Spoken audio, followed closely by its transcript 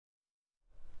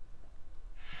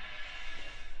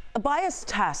A biased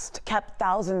test kept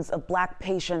thousands of Black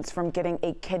patients from getting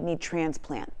a kidney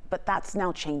transplant, but that's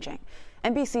now changing.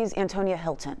 NBC's Antonia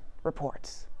Hilton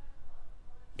reports.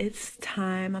 It's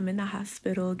time. I'm in the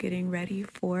hospital getting ready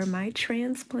for my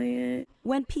transplant.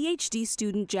 When PhD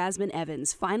student Jasmine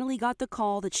Evans finally got the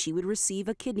call that she would receive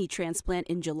a kidney transplant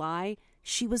in July,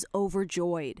 she was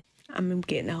overjoyed. I'm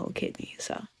getting a whole kidney,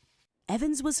 so.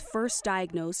 Evans was first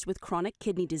diagnosed with chronic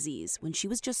kidney disease when she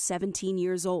was just 17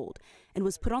 years old and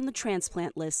was put on the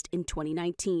transplant list in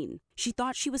 2019. She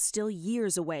thought she was still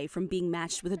years away from being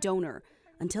matched with a donor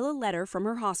until a letter from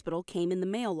her hospital came in the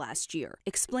mail last year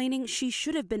explaining she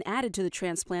should have been added to the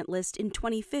transplant list in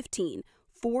 2015,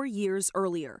 4 years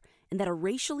earlier, and that a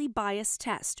racially biased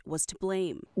test was to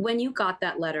blame. When you got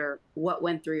that letter, what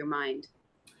went through your mind?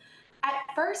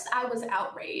 At first, I was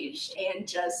outraged, and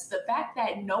just the fact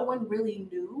that no one really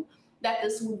knew that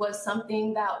this was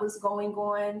something that was going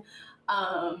on,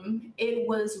 it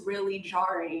was really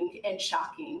jarring and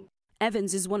shocking.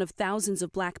 Evans is one of thousands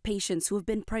of Black patients who have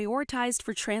been prioritized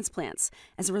for transplants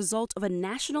as a result of a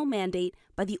national mandate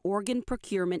by the Organ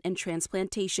Procurement and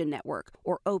Transplantation Network,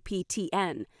 or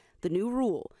OPTN. The new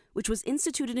rule, which was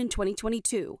instituted in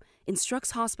 2022,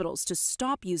 instructs hospitals to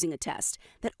stop using a test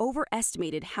that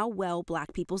overestimated how well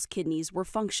Black people's kidneys were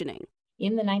functioning.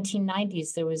 In the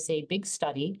 1990s, there was a big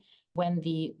study when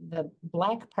the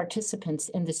Black participants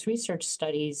in this research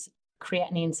study's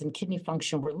creatinines and kidney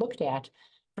function were looked at.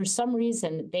 For some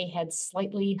reason, they had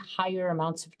slightly higher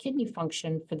amounts of kidney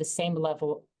function for the same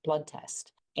level blood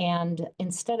test. And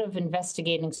instead of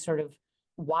investigating sort of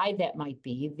why that might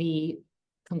be, the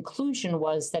conclusion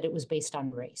was that it was based on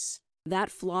race.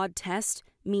 That flawed test,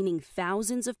 meaning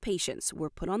thousands of patients were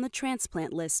put on the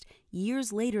transplant list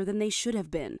years later than they should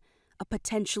have been, a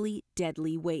potentially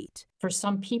deadly wait. For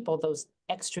some people, those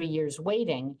extra years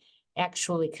waiting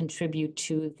actually contribute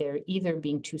to their either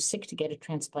being too sick to get a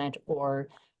transplant or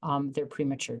their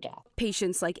premature death.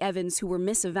 Patients like Evans who were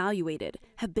misevaluated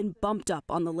have been bumped up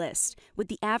on the list, with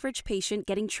the average patient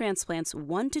getting transplants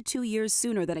 1 to 2 years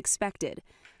sooner than expected.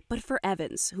 But for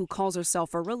Evans, who calls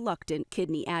herself a reluctant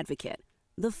kidney advocate,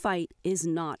 the fight is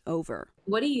not over.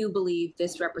 What do you believe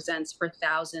this represents for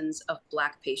thousands of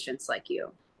Black patients like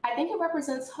you? I think it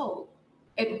represents hope.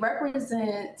 It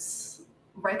represents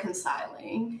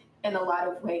reconciling in a lot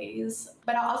of ways.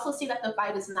 But I also see that the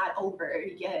fight is not over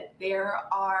yet. There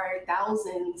are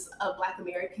thousands of Black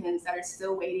Americans that are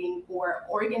still waiting for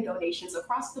organ donations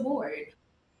across the board.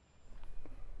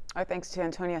 Our thanks to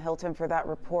Antonia Hilton for that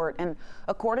report. And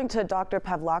according to Dr.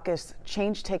 Pavlakis,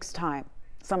 change takes time.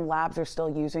 Some labs are still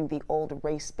using the old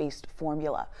race-based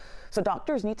formula. So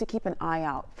doctors need to keep an eye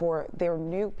out for their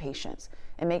new patients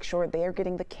and make sure they are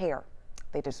getting the care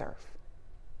they deserve.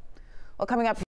 Well, coming up